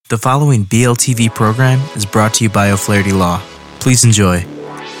The following BLTV program is brought to you by O'Flaherty Law. Please enjoy.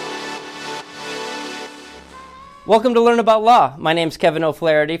 Welcome to Learn About Law. My name is Kevin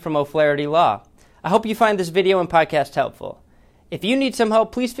O'Flaherty from O'Flaherty Law. I hope you find this video and podcast helpful. If you need some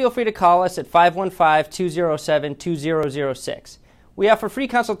help, please feel free to call us at 515-207-2006. We offer free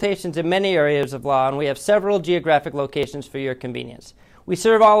consultations in many areas of law, and we have several geographic locations for your convenience. We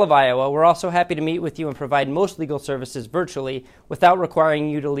serve all of Iowa. We're also happy to meet with you and provide most legal services virtually without requiring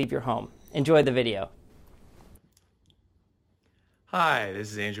you to leave your home. Enjoy the video. Hi,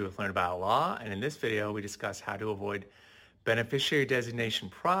 this is Andrew with Learn About Law, and in this video we discuss how to avoid beneficiary designation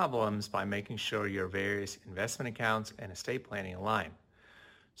problems by making sure your various investment accounts and estate planning align.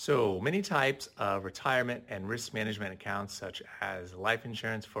 So many types of retirement and risk management accounts such as life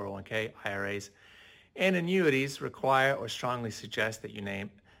insurance, 401k, IRAs, and annuities require or strongly suggest that you name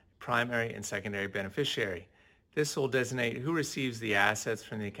primary and secondary beneficiary. This will designate who receives the assets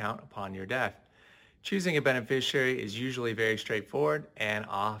from the account upon your death. Choosing a beneficiary is usually very straightforward, and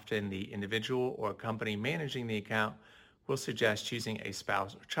often the individual or company managing the account will suggest choosing a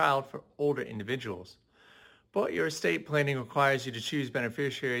spouse or child for older individuals. But your estate planning requires you to choose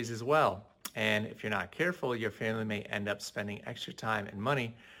beneficiaries as well. And if you're not careful, your family may end up spending extra time and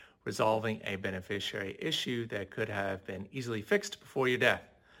money resolving a beneficiary issue that could have been easily fixed before your death.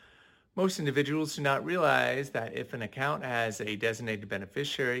 Most individuals do not realize that if an account has a designated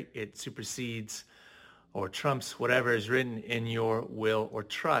beneficiary, it supersedes or trumps whatever is written in your will or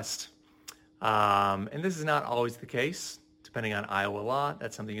trust. And this is not always the case. Depending on Iowa law,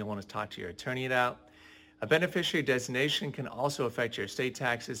 that's something you'll want to talk to your attorney about. A beneficiary designation can also affect your estate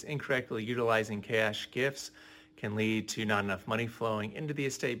taxes. Incorrectly utilizing cash gifts can lead to not enough money flowing into the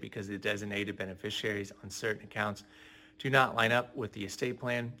estate because the designated beneficiaries on certain accounts do not line up with the estate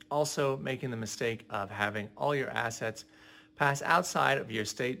plan. Also, making the mistake of having all your assets pass outside of your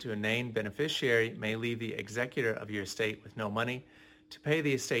estate to a named beneficiary may leave the executor of your estate with no money to pay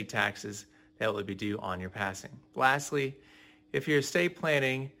the estate taxes that will be due on your passing. Lastly, if your estate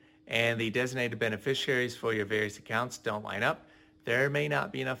planning and the designated beneficiaries for your various accounts don't line up, there may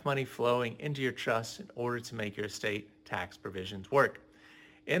not be enough money flowing into your trust in order to make your estate tax provisions work.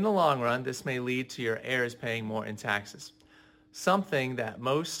 In the long run, this may lead to your heirs paying more in taxes. Something that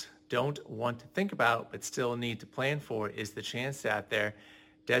most don't want to think about but still need to plan for is the chance that their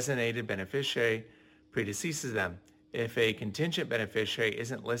designated beneficiary predeceases them. If a contingent beneficiary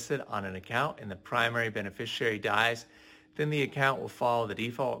isn't listed on an account and the primary beneficiary dies, then the account will follow the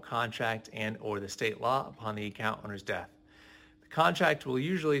default contract and or the state law upon the account owner's death. The contract will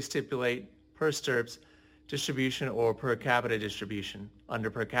usually stipulate per stirps distribution or per capita distribution. Under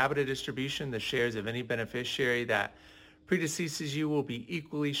per capita distribution, the shares of any beneficiary that predeceases you will be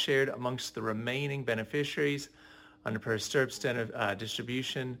equally shared amongst the remaining beneficiaries. Under per stirps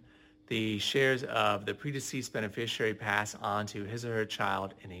distribution, the shares of the predeceased beneficiary pass on to his or her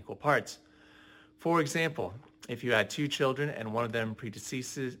child in equal parts. For example, if you had two children and one of them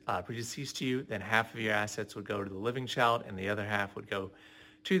predeceased you, then half of your assets would go to the living child and the other half would go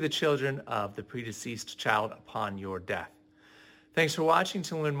to the children of the predeceased child upon your death. Thanks for watching.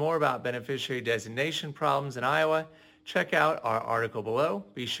 To learn more about beneficiary designation problems in Iowa, check out our article below.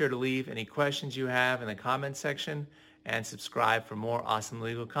 Be sure to leave any questions you have in the comments section and subscribe for more awesome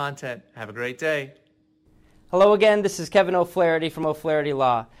legal content. Have a great day. Hello again, this is Kevin O'Flaherty from O'Flaherty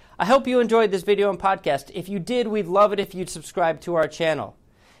Law. I hope you enjoyed this video and podcast. If you did, we'd love it if you'd subscribe to our channel.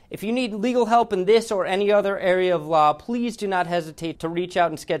 If you need legal help in this or any other area of law, please do not hesitate to reach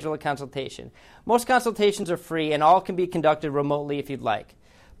out and schedule a consultation. Most consultations are free and all can be conducted remotely if you'd like.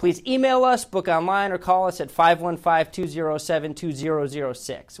 Please email us, book online, or call us at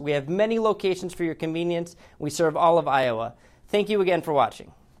 515-207-2006. We have many locations for your convenience. We serve all of Iowa. Thank you again for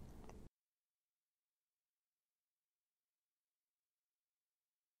watching.